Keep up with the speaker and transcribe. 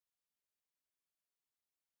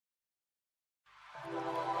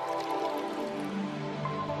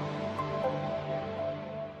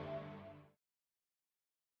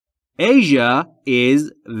Asia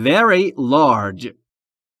is very large.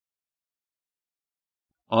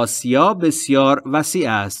 آسیا بسیار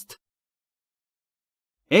وسیع است.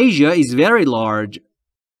 Asia is very large.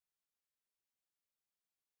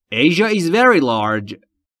 Asia is very large.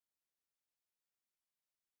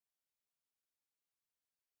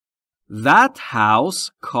 That house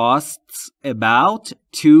costs about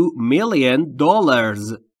 $2 million.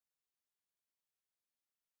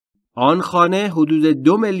 آن خانه حدود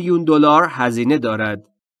 2 میلیون دلار هزینه دارد.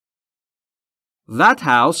 That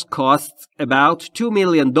house costs about $2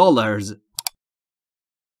 million.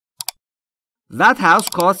 That house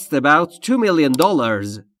costs about $2 million.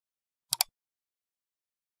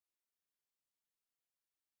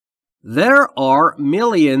 There are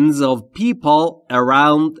millions of people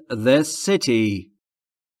around the city.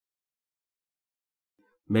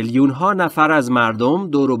 میلیون ها نفر از مردم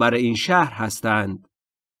دور و بر این شهر هستند.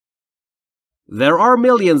 There are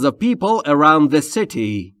millions of people around the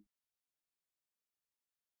city.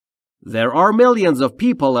 There are millions of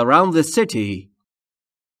people around the city.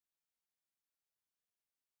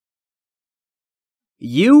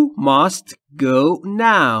 You must go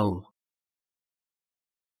now.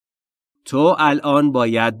 تو الان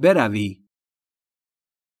باید بروی.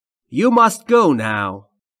 You must go now.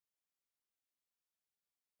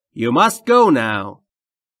 You must go now.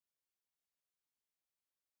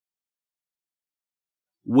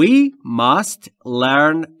 We must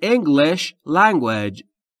learn English language.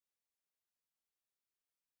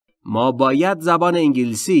 ما باید زبان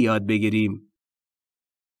انگلیسی یاد بگیریم.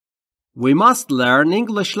 We must learn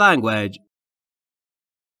English language.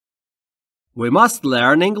 We must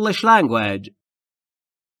learn English language.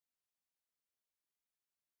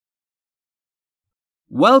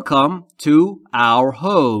 Welcome to our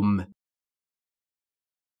home.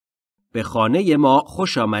 به خانه ما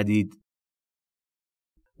خوش آمدید.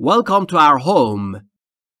 Welcome to our home.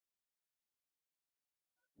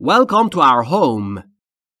 Welcome to our home.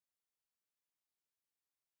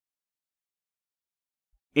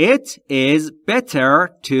 It is better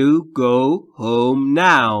to go home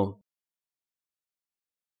now.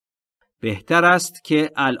 بهتر است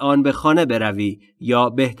که الان به خانه بروی یا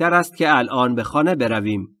بهتر است که الان به خانه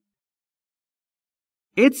برویم.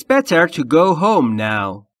 It's better to go home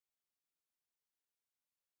now.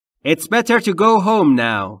 It's better to go home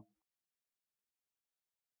now.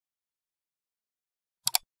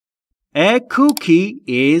 A cookie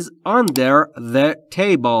is under the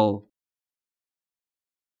table.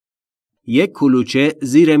 یک کلوچه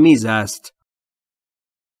زیر میز است.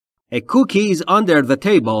 A cookie is under the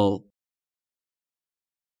table.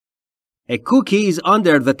 A cookie is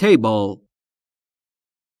under the table.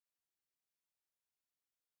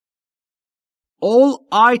 All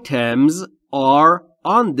items are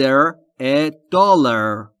under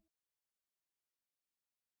 $1.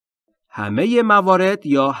 همه موارد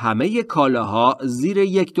یا همه کالاها زیر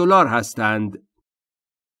 $1 هستند.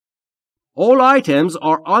 All items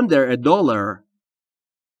are under $1.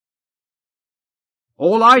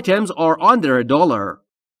 All items are under $1.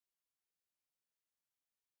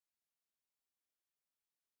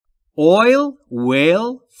 Oil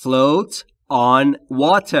will float on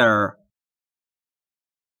water.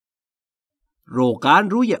 روغن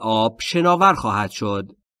روی آب شناور خواهد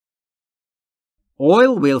شد.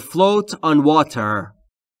 Oil will float on water.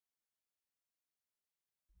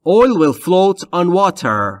 Oil will float on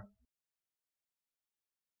water.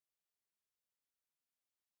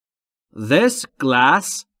 This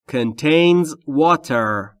glass contains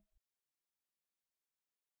water.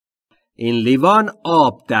 این لیوان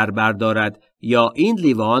آب در بر دارد یا این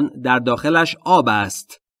لیوان در داخلش آب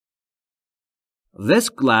است. This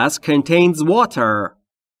glass contains water.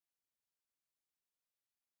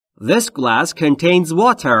 This glass contains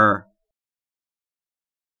water.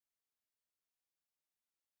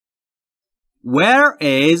 Where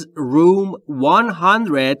is room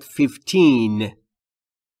 115?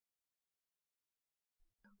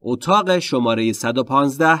 اتاق شماره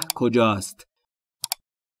 115 کجاست؟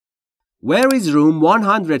 Where is room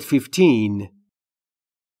 115?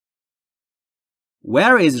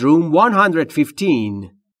 Where is room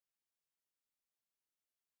 115?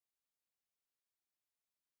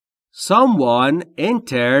 Someone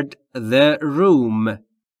entered the room.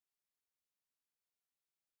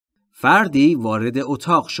 فردی وارد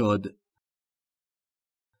اتاق شد.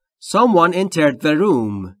 Someone entered the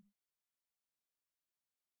room.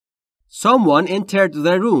 Someone entered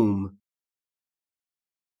the room.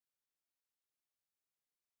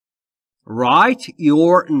 Write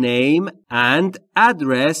your name and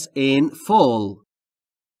address in full.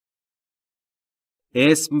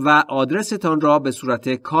 اسم و آدرستان را به صورت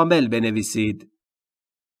کامل بنویسید.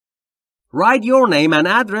 Write your name and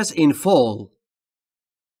address in full.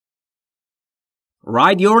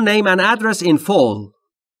 Write your name and address in full.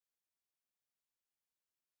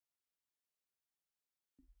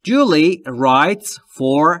 Julie writes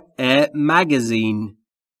for a magazine.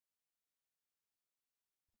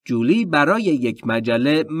 جولی برای یک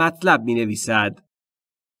مجله مطلب می نویسد.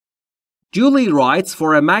 Julie writes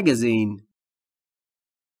for a magazine.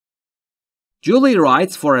 Julie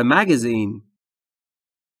writes for a magazine.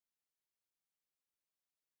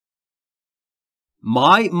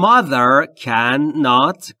 My mother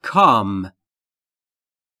cannot come.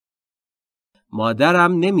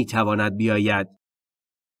 مادرم نمی تواند بیاید.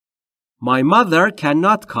 My mother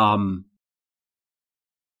cannot come.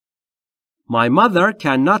 My mother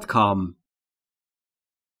cannot come.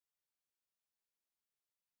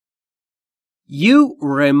 You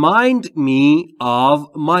remind me of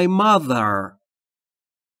my mother.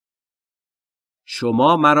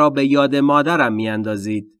 شما مرا به یاد مادرم می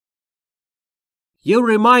اندازید. You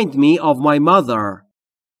remind me of my mother.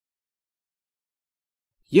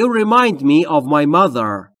 You remind me of my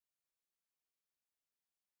mother.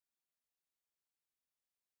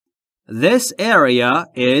 This area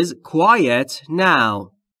is quiet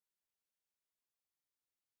now.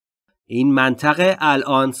 این منطقه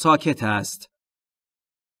الان ساکت است.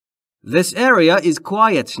 This area is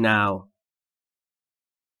quiet now.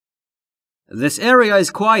 This area is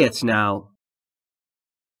quiet now.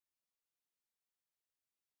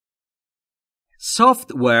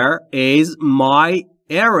 Software is my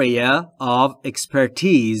area of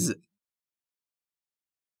expertise.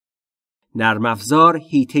 نرم افزار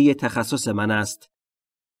حیطه تخصص من است.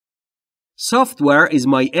 Software is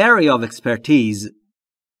my area of expertise.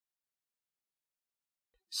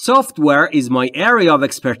 Software is my area of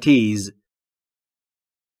expertise.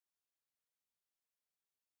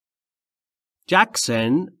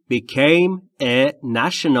 Jackson became a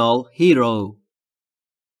national hero.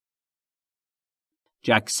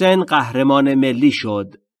 جکسن قهرمان ملی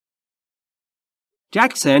شد.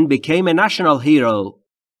 Jackson became a national hero.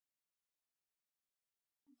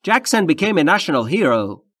 Jackson became a national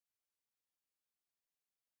hero.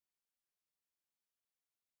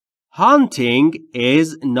 Hunting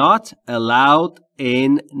is not allowed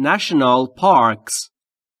in national parks.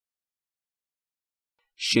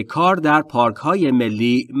 شکار در پارک‌های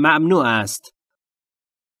ملی ممنوع است.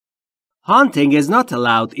 Hunting is not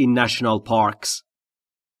allowed in national parks.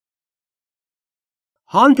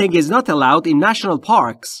 Hunting is not allowed in national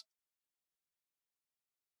parks.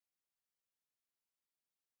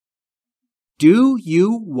 Do you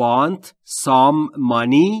want some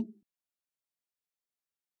money?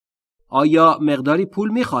 آیا مقداری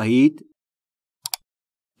پول می خواهید؟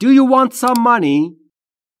 Do you want some money?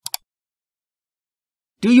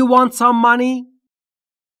 Do you want some money?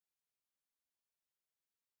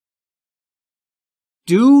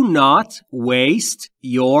 Do not waste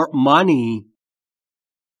your money.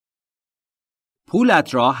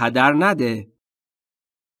 پولت را هدر نده.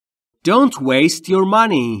 Don't waste your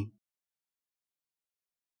money.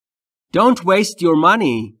 Don't waste your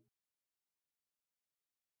money.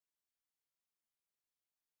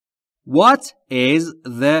 What is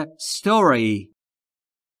the story?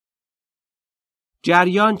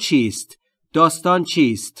 جریان چیست؟ داستان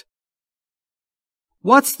چیست؟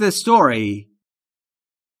 What's the story?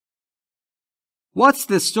 What's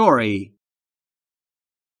the story?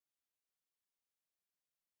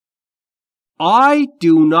 I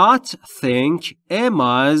do not think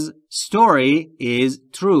Emma's story is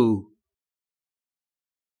true.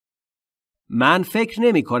 من فکر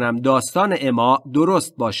نمی کنم داستان اما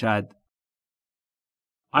درست باشد.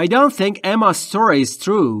 I don't think Emma's story is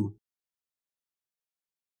true.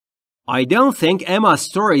 I don't think Emma's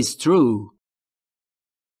story is true.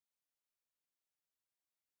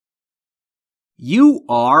 You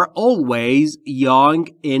are always young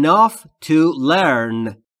enough to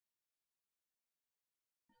learn.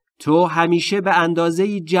 تو همیشه به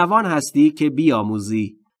اندازه جوان هستی که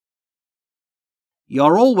بیاموزی.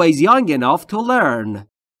 You're always young enough to learn.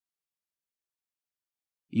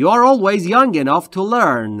 You're always young enough to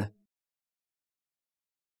learn.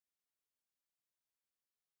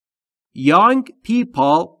 Young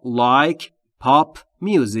people like pop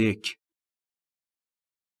music.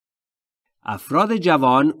 افراد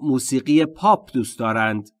جوان موسیقی پاپ دوست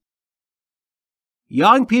دارند.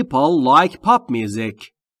 Young people like pop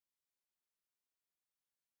music.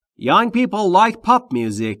 Young people like pop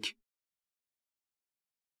music.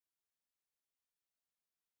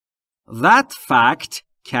 That fact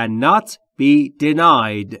cannot be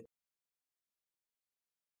denied.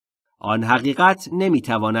 آن حقیقت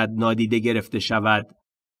نمیتواند نادیده گرفته شود.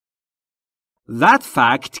 That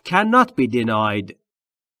fact cannot be denied.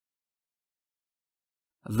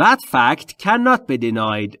 That fact cannot be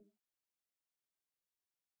denied.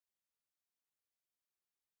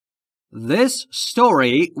 This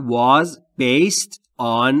story was based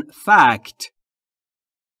on fact.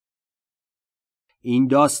 این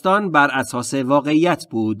داستان بر اساس واقعیت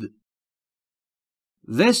بود.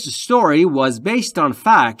 This story was based on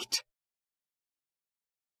fact.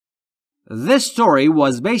 This story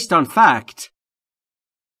was based on fact.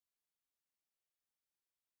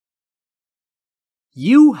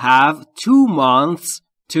 You have 2 months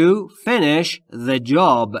to finish the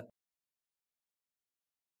job.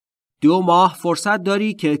 2 ماه فرصت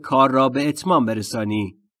داری که کار را به اتمام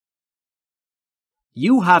برسانی.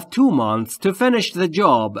 You have 2 months to finish the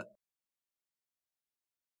job.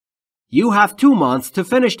 You have 2 months to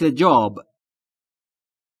finish the job.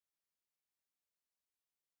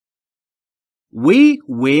 We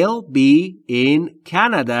will be in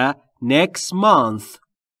Canada next month.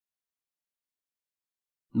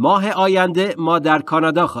 ماه آینده ما در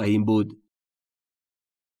کانادا خواهیم بود.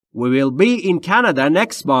 We will be in Canada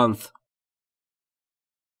next month.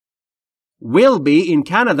 We'll be in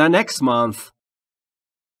Canada next month.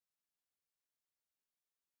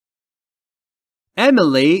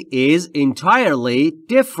 Emily is entirely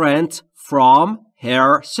different from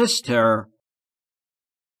her sister.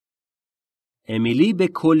 امیلی به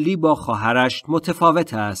کلی با خواهرش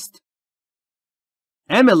متفاوت است.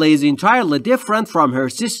 Emily is entirely different from her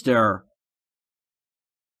sister.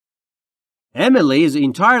 Emily is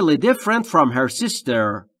entirely different from her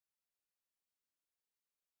sister.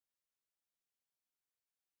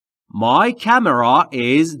 My camera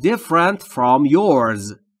is different from yours.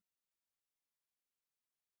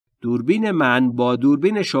 دوربین من با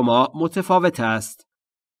دوربین شما متفاوت است.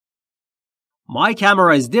 My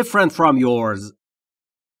camera is different from yours.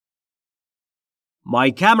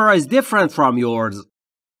 My camera is different from yours.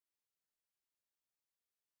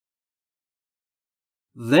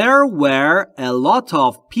 There were a lot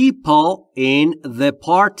of people in the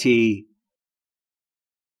party.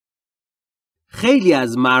 خیلی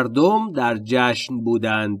از مردم در جشن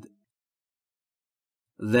بودند.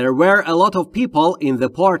 There were a lot of people in the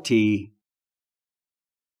party.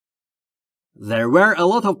 There were a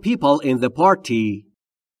lot of people in the party.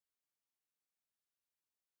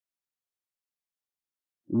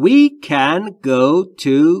 We can go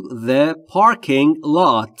to the parking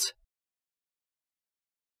lot.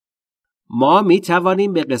 ما می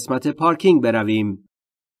توانیم به قسمت پارکینگ برویم.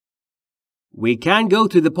 We can go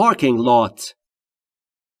to the parking lot.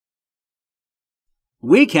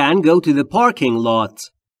 We can go to the parking lot.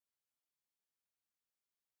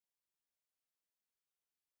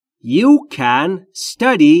 You can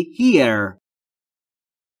study here.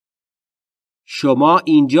 شما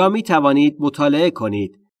اینجا می توانید مطالعه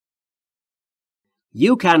کنید.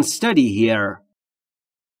 You can study here.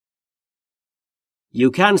 You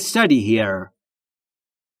can study here.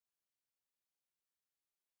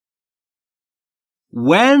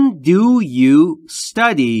 When do you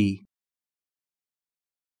study?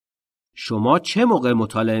 شما چه موقع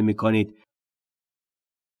مطالعه می کنید؟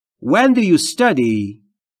 When do you study?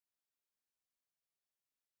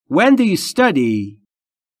 When do you study?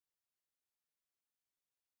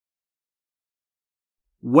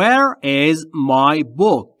 Where is my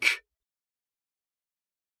book?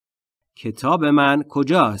 کتاب من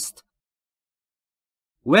کجاست؟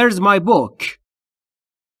 Where's my book?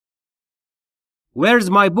 Where's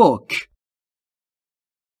my book?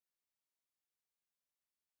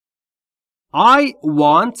 I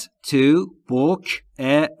want to book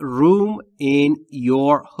a room in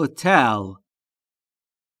your hotel.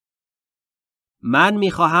 من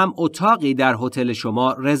می‌خواهم اتاقی در هتل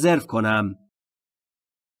شما رزرو کنم.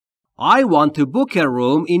 I want to book a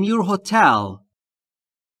room in your hotel.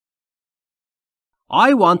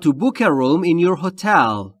 I want to book a room in your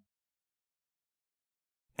hotel.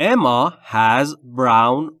 Emma has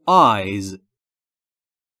brown eyes.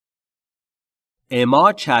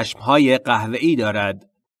 اما چشم‌های قهوه‌ای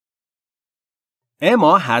دارد.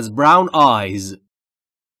 Emma has brown eyes.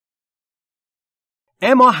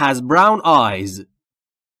 Emma has brown eyes.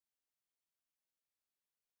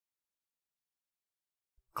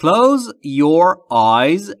 Close your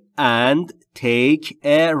eyes and take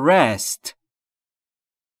a rest.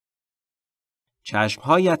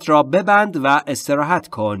 چشم‌هایت را ببند و استراحت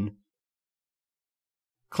کن.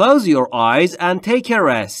 Close your eyes and take a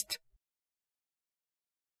rest.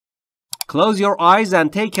 Close your eyes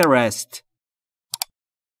and take a rest.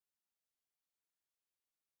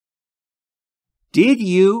 Did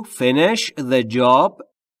you finish the job?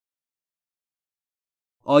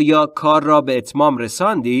 آیا کار را به اتمام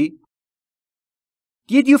رساندی؟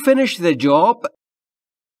 Did you finish the job?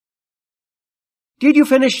 Did you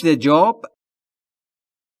finish the job?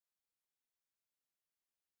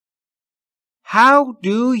 How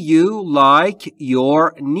do you like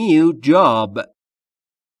your new job?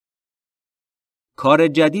 کار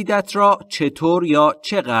جدیدت را چطور یا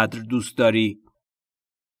چقدر دوست داری؟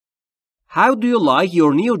 How do you like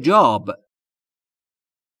your new job?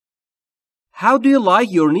 How do you like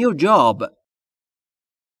your new job?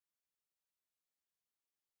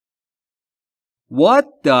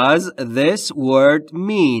 What does this word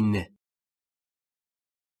mean?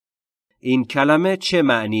 این کلمه چه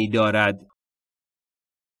معنی دارد؟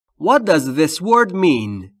 What does this word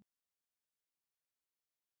mean?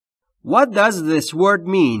 What does this word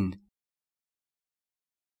mean?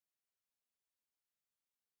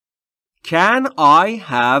 Can I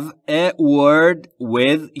have a word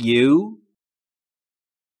with you?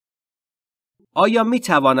 آیا می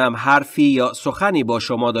توانم حرفی یا سخنی با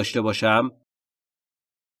شما داشته باشم؟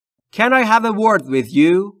 Can I have a word with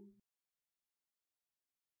you?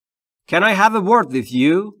 Can I have a word with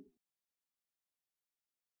you?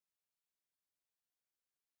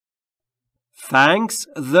 Thanks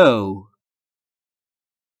though.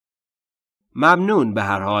 ممنون به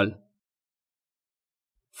هر حال.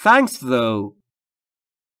 Thanks though.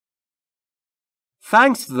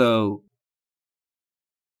 Thanks though.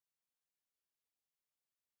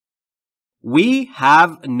 We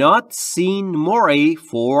have not seen Mori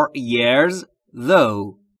for years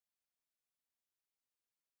though.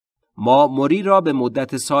 ما موری را به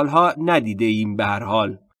مدت سالها ندیده ایم به هر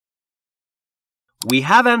حال. We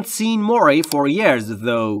haven't seen Mori for years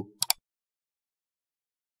though.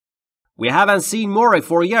 We haven't seen Mori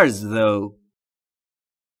for years though.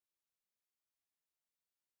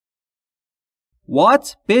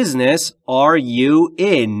 What business are you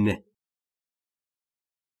in?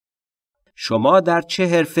 شما در چه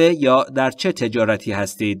حرفه یا در چه تجارتی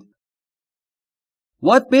هستید؟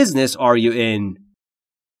 What business are you in?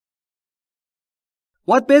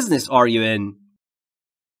 What business are you in?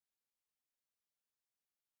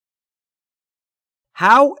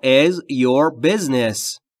 How is your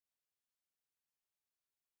business?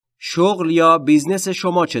 شغل یا بیزنس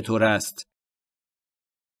شما چطور است؟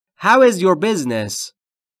 How is your business?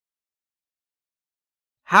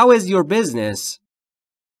 How is your business?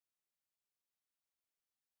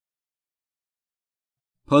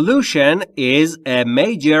 Pollution is a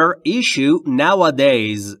major issue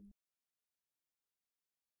nowadays.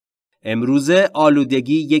 امروزه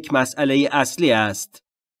آلودگی یک مسئله اصلی است.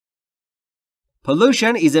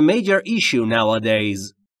 Pollution is a major issue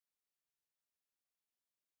nowadays.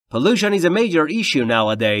 Pollution is a major issue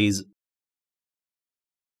nowadays.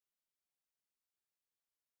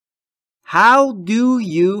 How do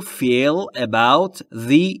you feel about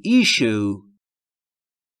the issue?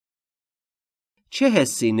 چه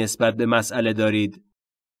حسی نسبت به مسئله دارید؟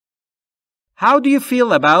 How do you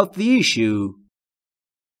feel about the issue?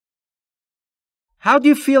 How do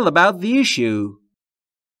you feel about the issue?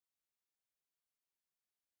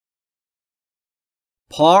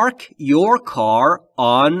 Park your car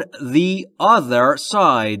on the other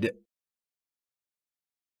side.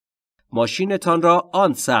 ماشینتان را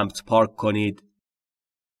آن سمت پارک کنید.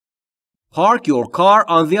 Park your car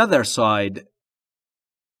on the other side.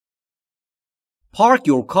 Park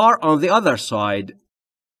your car on the other side.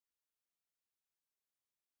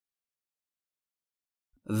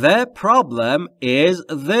 The problem is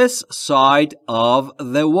this side of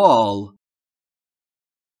the wall.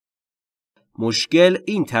 مشکل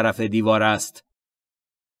این طرف دیوار است.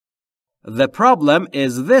 The problem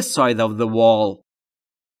is this side of the wall.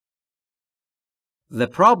 The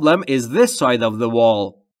problem is this side of the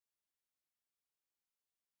wall.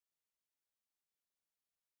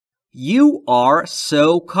 You are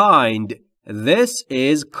so kind. This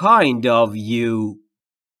is kind of you.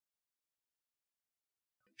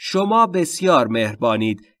 شما بسیار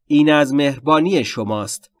مهربانید. این از مهربانی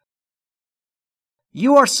شماست.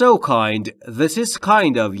 You are so kind. This is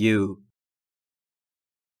kind of you.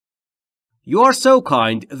 You are so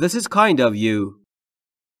kind. This is kind of you.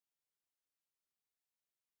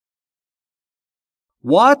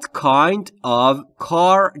 What kind of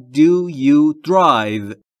car do you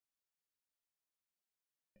drive?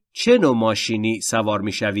 چه نوع ماشینی سوار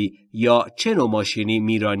می‌شوی یا چه نوع ماشینی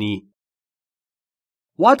می‌رانی؟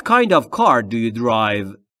 What kind of car do you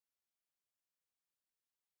drive?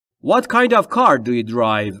 What kind of car do you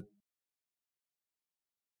drive?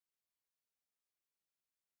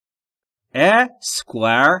 A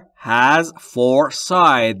square has 4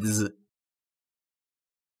 sides.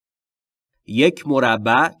 یک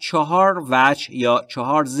مربع 4 وجه یا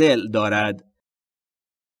 4 ضلع دارد.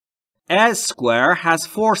 A square has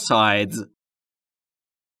 4 sides.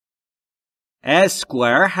 A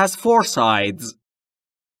square has 4 sides.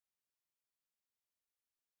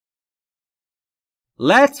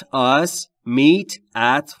 Let us meet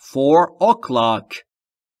at 4 o'clock.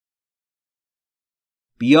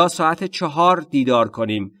 بیا ساعت 4 دیدار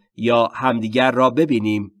کنیم یا همدیگر را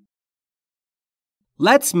ببینیم.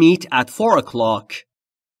 Let's meet at 4 o'clock.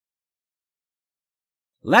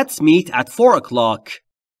 Let's meet at 4 o'clock.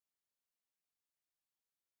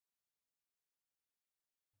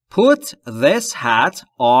 Put this hat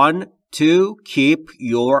on to keep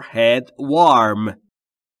your head warm.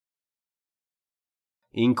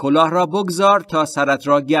 این کلاه را بگذار تا سرت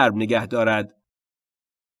را گرم نگه دارد.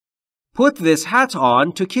 Put this hat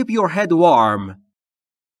on to keep your head warm.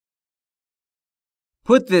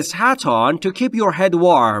 Put this hat on to keep your head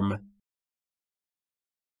warm.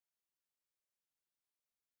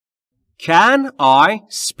 Can I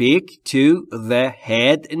speak to the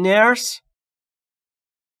head nurse?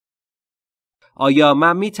 آیا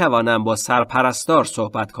من می توانم با سرپرستار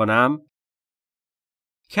صحبت کنم؟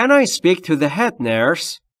 Can I speak to the head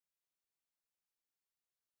nurse?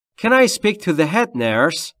 Can I speak to the head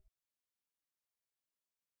nurse?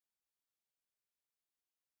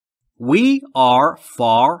 We are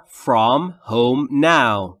far from home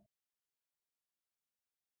now.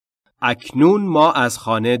 اکنون ما از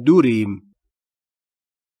خانه دوریم.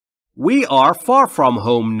 We are far from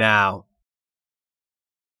home now.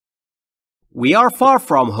 We are far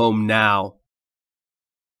from home now.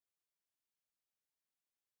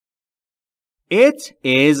 It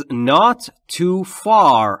is not too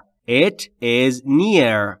far. It is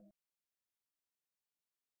near.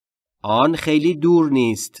 آن خیلی دور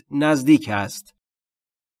نیست. نزدیک است.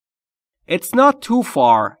 It's not too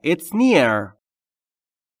far. It's near.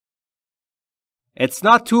 It's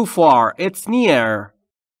not too far. It's near.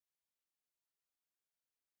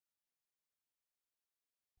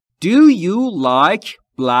 Do you like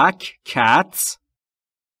black cats?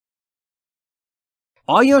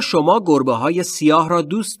 آیا شما گربه‌های سیاه را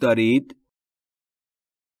دوست دارید؟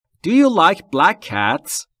 Do you like black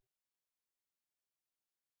cats?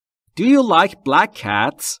 Do you like black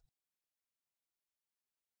cats?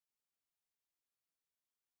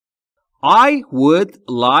 I would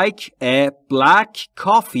like a black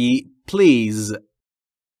coffee, please.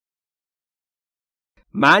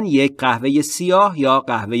 من یک قهوه سیاه یا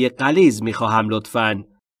قهوه غلیظ می خواهم لطفاً.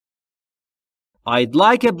 I'd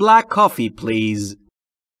like a black coffee, please.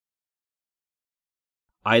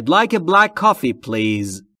 I'd like a black coffee,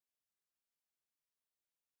 please.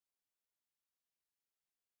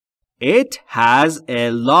 It has a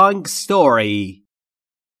long story.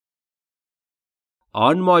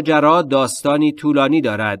 آن ماجرا داستانی طولانی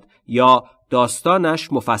دارد یا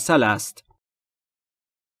داستانش مفصل است.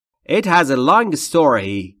 It has a long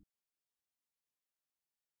story.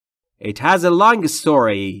 It has a long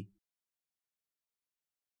story.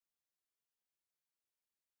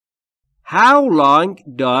 How long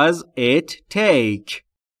does it take?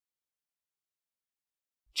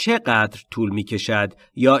 چقدر طول می کشد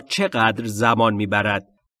یا چقدر زمان می برد؟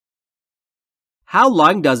 How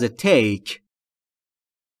long does it take?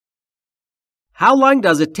 How long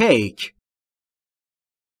does it take?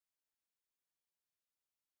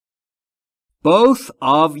 Both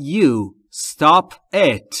of you stop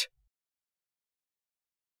it.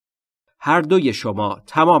 هر دوی شما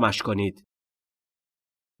تمامش کنید.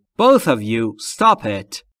 Both of you stop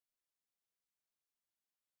it.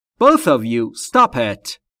 Both of you stop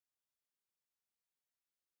it.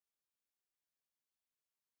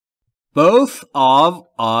 Both of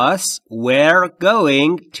us were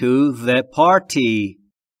going to the party.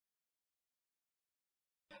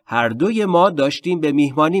 هر دوی ما داشتیم به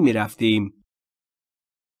میهمانی می رفتیم.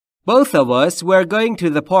 Both of us were going to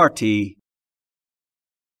the party.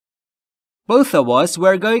 Both of us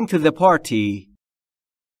were going to the party.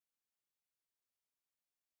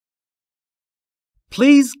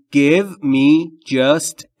 Please give me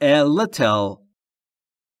just a little.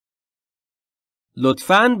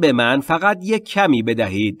 لطفاً به من فقط یک کمی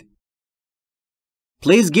بدهید.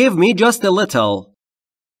 Please give me just a little.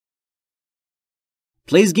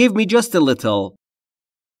 Please give me just a little.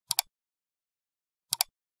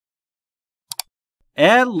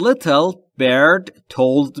 A little bird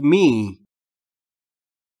told me.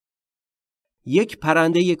 یک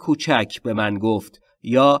پرنده کوچک به من گفت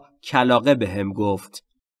یا کلاغه بهم گفت.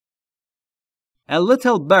 A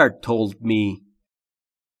little bird told me.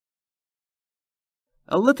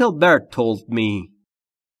 A little bird told me.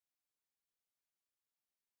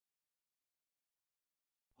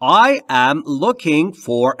 I am looking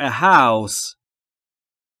for a house.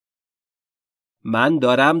 من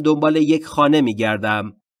دارم دنبال یک خانه می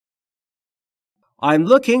گردم. I'm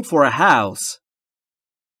looking for a house.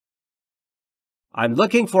 I'm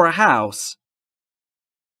looking for a house.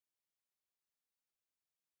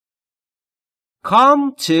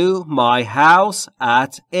 Come to my house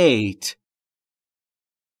at 8.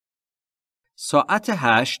 ساعت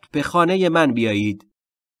 8 به خانه من بیایید.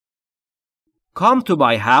 Come to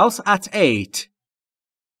my house at 8.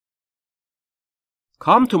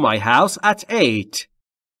 Come to my house at 8.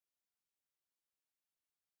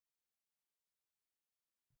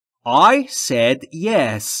 I said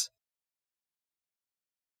yes.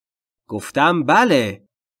 گفتم بله.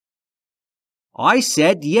 I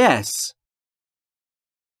said yes.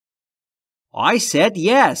 I said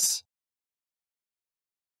yes.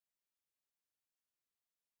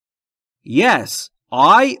 Yes,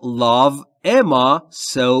 I love Emma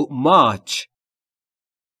so much.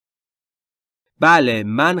 بله،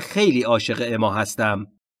 من خیلی عاشق اما هستم.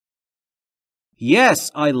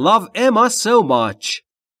 Yes, I love Emma so much.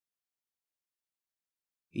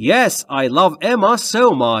 Yes, I love Emma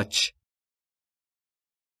so much.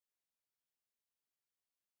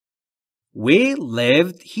 We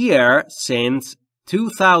lived here since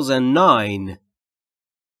 2009.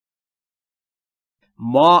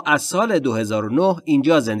 ما از سال 2009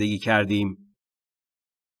 اینجا زندگی کردیم.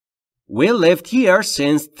 We lived here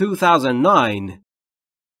since 2009.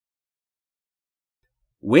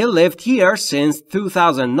 We lived here since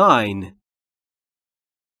 2009.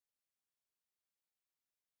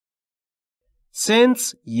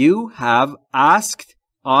 Since you have asked,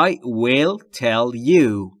 I will tell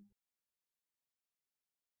you.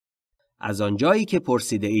 از آنجایی که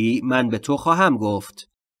پرسیده ای من به تو خواهم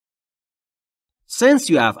گفت. Since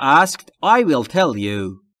you have asked, I will tell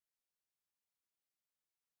you.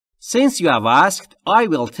 Since you have asked, I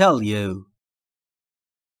will tell you.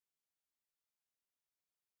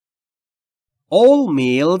 All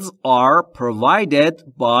meals are provided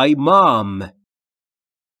by mom.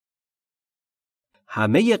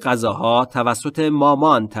 همه غذاها توسط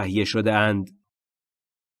مامان تهیه شده اند.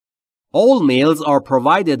 All meals are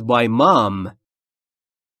provided by mom.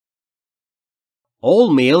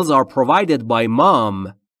 All meals are provided by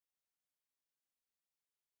mom.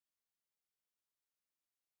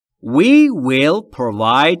 We will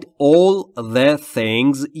provide all the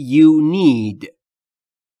things you need.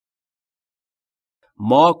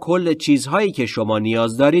 ما کل چیزهایی که شما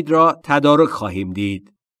نیاز دارید را تدارک خواهیم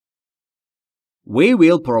دید. We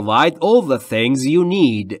will provide all the things you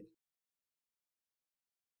need.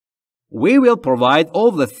 We will provide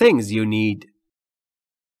all the things you need.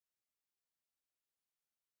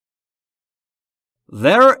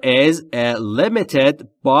 There is a limited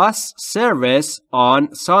bus service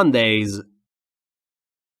on Sundays.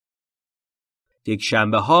 یک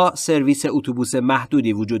شنبه ها سرویس اتوبوس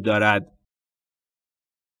محدودی وجود دارد.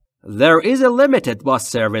 There is a limited bus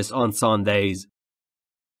service on Sundays.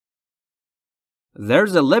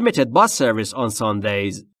 There's a limited bus service on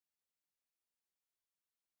Sundays.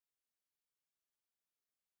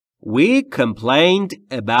 We complained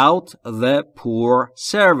about the poor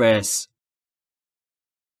service.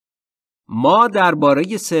 ما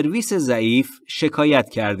درباره سرویس ضعیف شکایت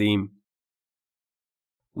کردیم.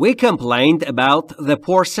 We complained about the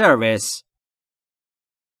poor service.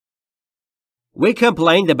 We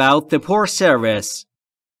complained about the poor service.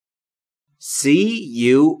 See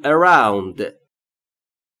you around.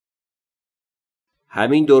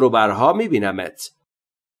 همین دور و برها میبینمت.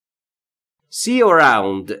 See you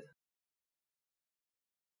around.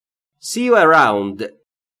 See you around.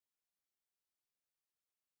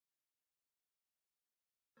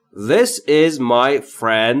 This is my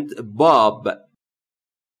friend Bob.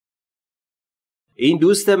 این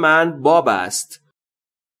دوست من باب است.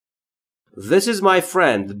 This is my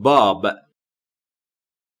friend Bob.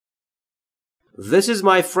 This is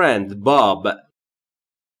my friend Bob.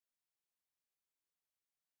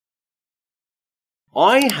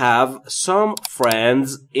 I have some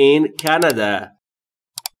friends in Canada.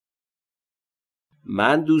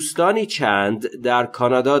 من دوستانی چند در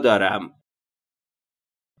کانادا دارم.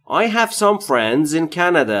 I have some friends in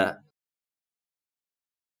Canada.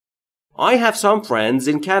 I have some friends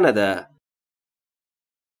in Canada.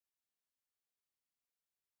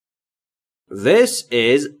 This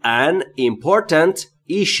is an important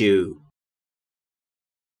issue.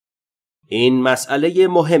 این مسئله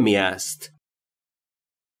مهمی است.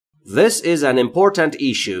 This is an important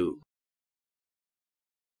issue.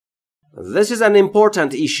 This is an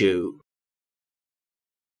important issue.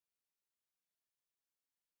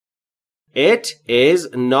 It is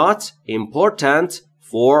not important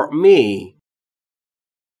for me.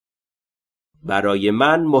 برای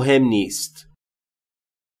من مهم نیست.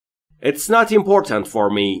 It's not important for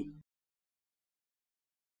me.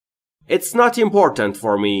 It's not important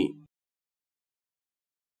for me.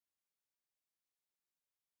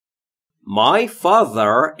 My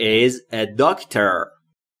father is a doctor.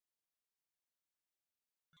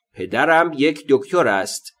 پدرم یک دکتر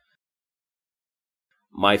است.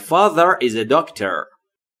 My father is a doctor.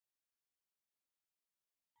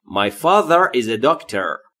 My father is a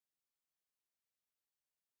doctor.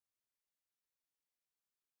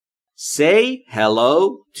 Say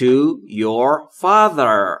hello to your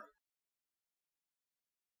father.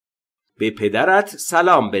 به پدرت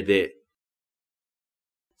سلام بده.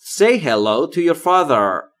 Say hello to your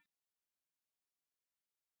father.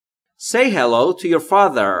 Say hello to your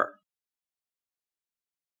father.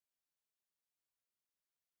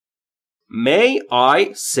 May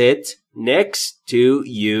I sit next to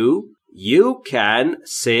you? You can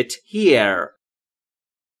sit here.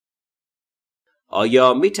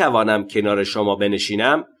 آیا می توانم کنار شما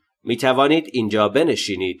بنشینم؟ می توانید اینجا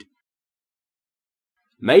بنشینید.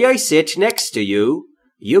 May I sit next to you?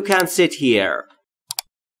 You can sit here.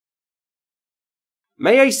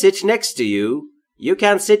 May I sit next to you? You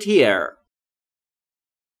can sit here.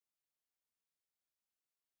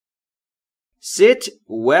 Sit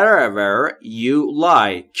wherever you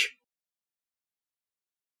like.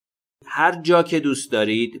 هر جا که دوست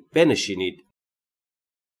دارید بنشینید.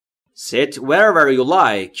 Sit wherever you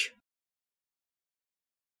like.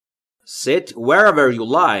 Sit wherever you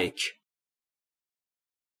like.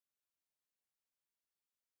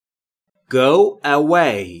 Go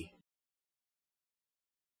away.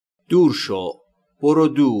 دور شو. برو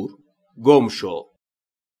دور. گم شو.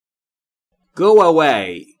 Go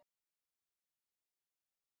away.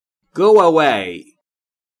 Go away.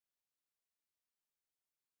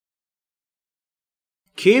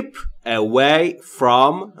 Keep away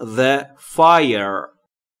from the fire.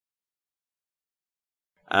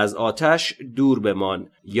 از آتش دور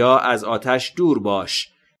بمان یا از آتش دور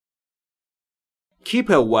باش. Keep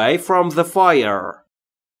away from the fire.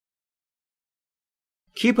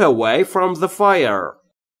 Keep away from the fire.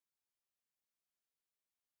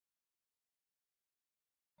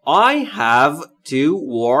 I have to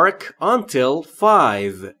work until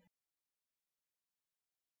 5.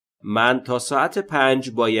 من تا ساعت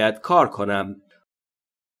 5 باید کار کنم.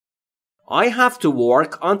 I have to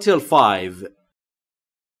work until 5.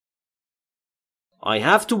 I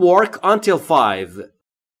have to work until 5.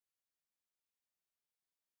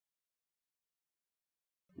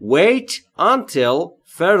 Wait until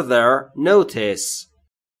further notice.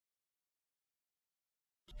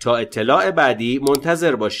 تا اطلاع بعدی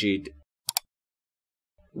منتظر باشید.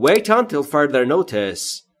 Wait until further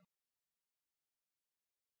notice.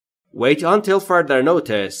 Wait until further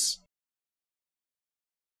notice.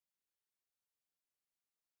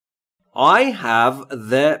 I have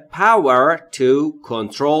the power to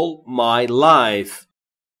control my life.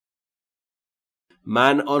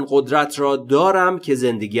 من آن قدرت را دارم که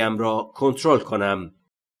زندگیم را کنترل کنم.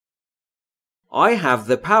 I have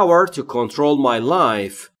the power to control my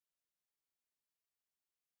life.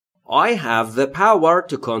 I have the power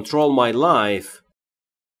to control my life.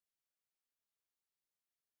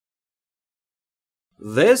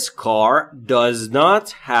 This car does not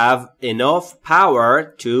have enough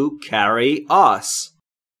power to carry us.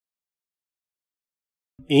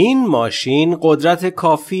 این ماشین قدرت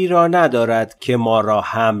کافی را ندارد که ما را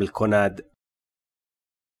حمل کند.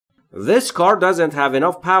 This car doesn't have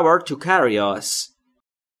enough power to carry us.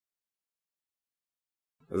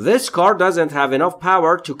 This car doesn't have enough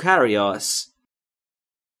power to carry us.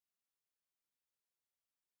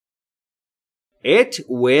 It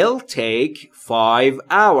will take 5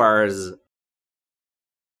 hours.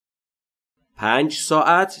 5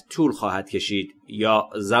 ساعت طول خواهد کشید یا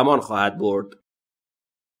زمان خواهد برد.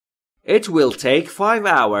 It will take 5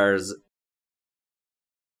 hours.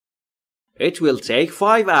 It will take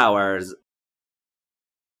 5 hours.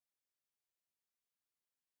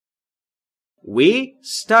 We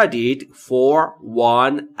studied for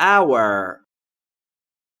 1 hour.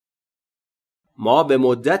 ما به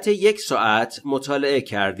مدت 1 ساعت مطالعه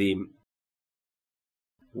کردیم.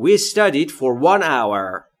 We studied for 1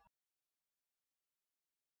 hour.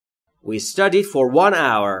 We studied for 1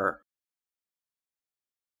 hour.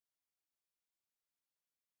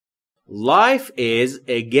 Life is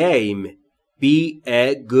a game. Be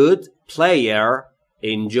a good player.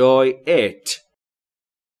 Enjoy it.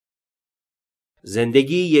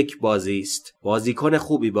 زندگی یک بازی است. بازیکن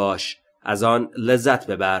خوبی باش. از آن لذت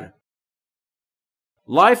ببر.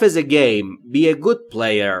 Life is a game. Be a good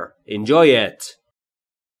player. Enjoy it.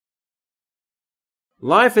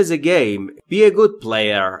 Life is a game. Be a good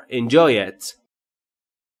player. Enjoy it.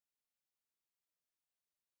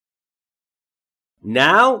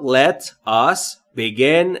 Now let us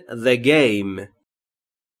begin the game.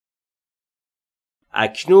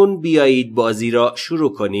 اکنون بیایید بازی را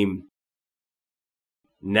شروع کنیم.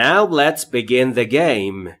 Now let's begin the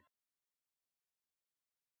game.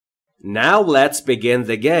 Now let's begin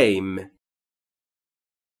the game.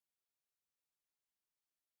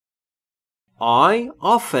 I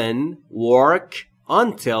often work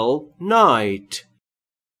until night.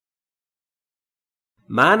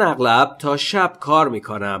 من اغلب تا شب کار می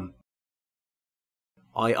کنم.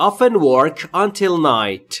 I often work until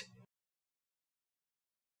night.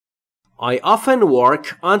 I often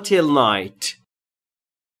work until night.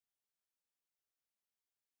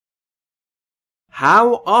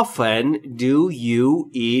 How often do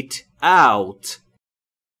you eat out?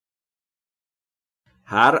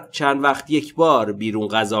 هر چند وقت یک بار بیرون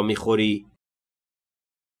غذا می‌خوری؟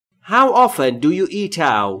 How often do you eat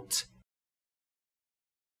out?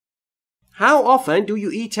 How often do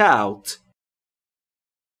you eat out?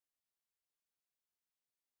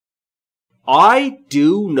 I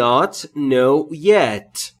do not know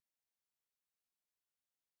yet.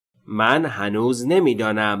 من هنوز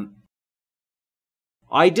نمی‌دانم.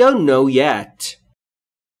 I don't know yet.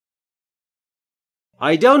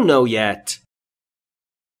 I don't know yet.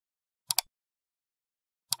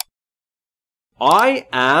 I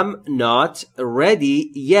am not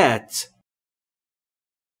ready yet.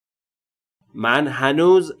 من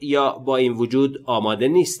هنوز یا با این وجود آماده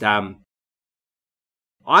نیستم.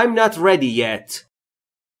 I'm not ready yet.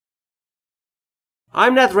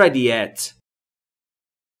 I'm not ready yet.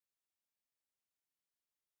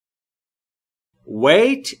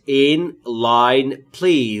 Wait in line,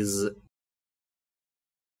 please.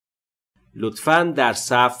 لطفاً در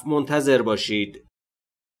صف منتظر باشید.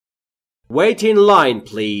 Wait in line,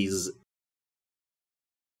 please.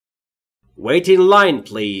 Wait in line,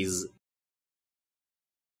 please.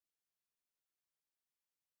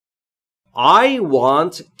 I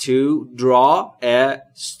want to draw a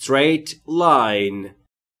straight line.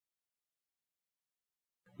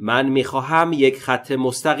 من می‌خواهم یک خط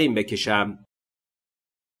مستقیم بکشم.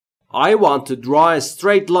 I want to draw a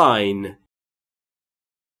straight line.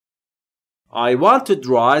 I want to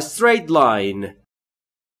draw a straight line.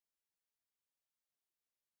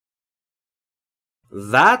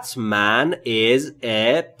 That man is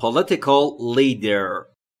a political leader.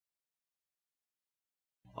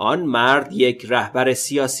 آن مرد یک رهبر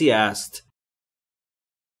سیاسی است.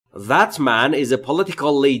 That man is a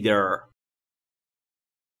political leader.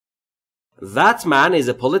 That man is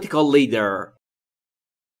a political leader.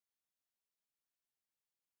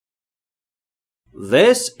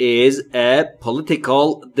 This is a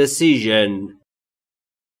political decision.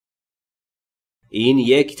 این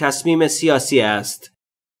یک تصمیم سیاسی است.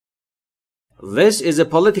 This is a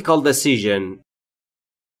political decision.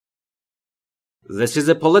 This is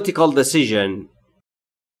a political decision.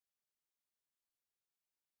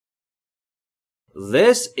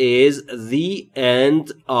 This is the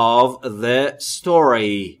end of the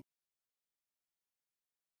story.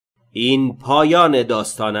 این پایان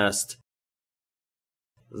داستان است.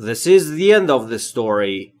 This is the end of the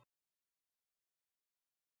story.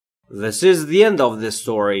 This is the end of the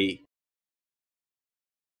story.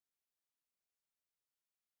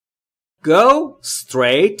 Go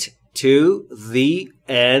straight to the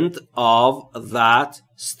end of that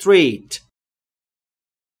street.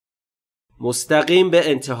 مستقیم به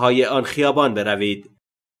انتهای آن خیابان بروید.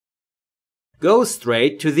 Go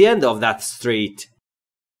straight to the end of that street.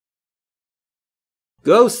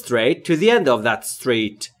 Go straight to the end of that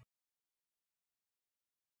street.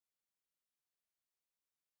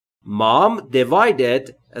 Mom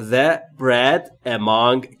divided the bread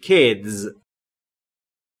among kids.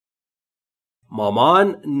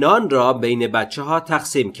 مامان نان را بین بچه ها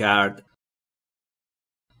تقسیم کرد.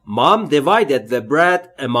 Mom divided the bread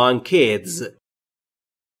among kids.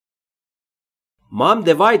 Mom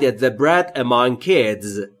divided the bread among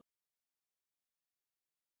kids.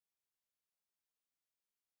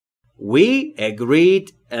 We agreed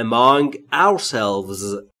among ourselves.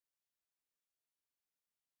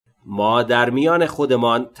 ما در میان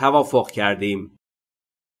خودمان توافق کردیم.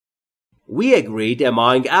 We agreed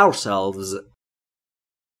among ourselves.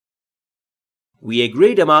 We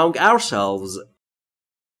agreed among ourselves.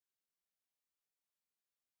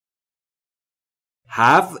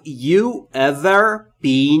 Have you ever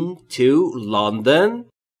been to London?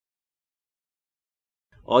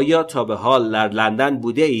 آیا تا به حال در لندن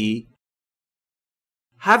بوده ای؟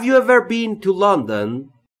 Have you ever been to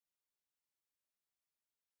London?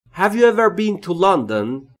 Have you ever been to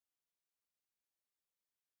London?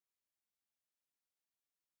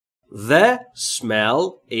 The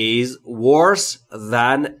smell is worse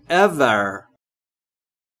than ever.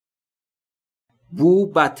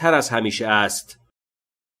 بو بدتر از همیشه است.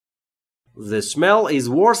 The smell is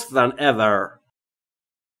worse than ever.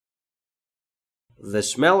 The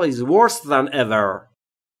smell is worse than ever.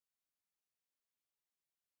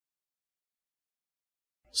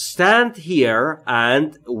 Stand here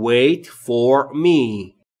and wait for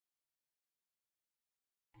me.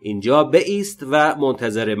 اینجا بایست و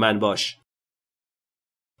منتظر من باش.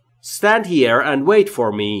 Stand here and wait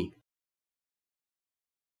for me.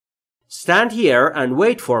 Stand here and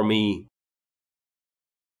wait for me.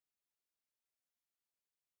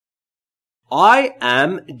 I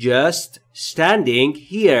am just standing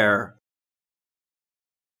here.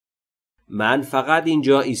 من فقط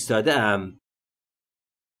اینجا ایستاده ام.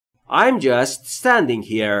 I'm just standing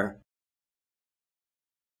here.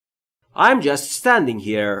 I'm just standing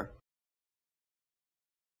here.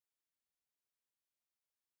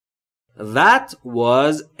 That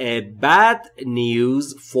was a bad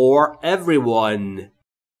news for everyone.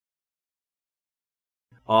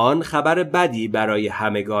 آن خبر بدی برای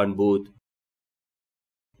همگان بود.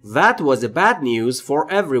 That was a bad news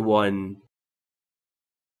for everyone.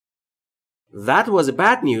 That was a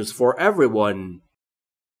bad news for everyone.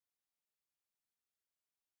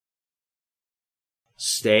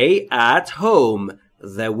 Stay at home.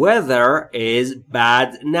 The weather is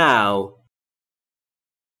bad now.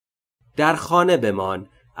 در خانه بمان.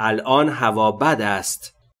 الان هوا بد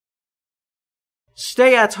است.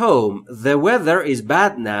 Stay at home. The weather is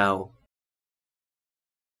bad now.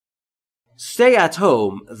 Stay at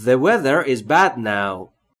home. The weather is bad now.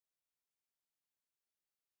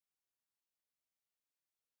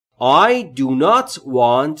 I do not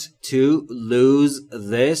want to lose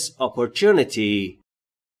this opportunity.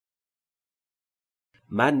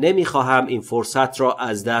 من نمیخواهم این فرصت را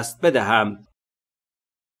از دست بدهم.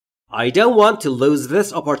 I don't want to lose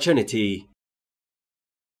this opportunity.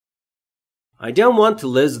 I don't want to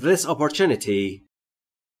lose this opportunity.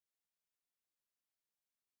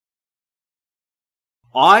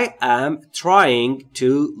 I am trying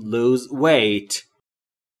to lose weight.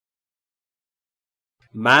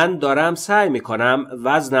 من دارم سعی میکنم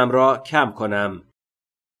وزنم را کم کنم.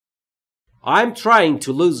 I'm trying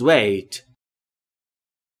to lose weight.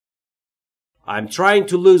 I'm trying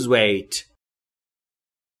to lose weight.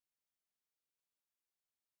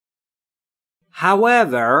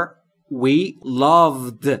 However, we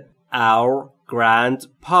loved our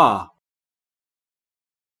grandpa.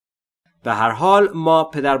 به هر حال ما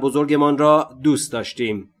پدر بزرگمان را دوست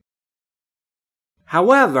داشتیم.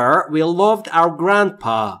 However, we loved our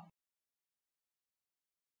grandpa.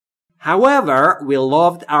 However, we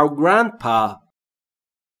loved our grandpa.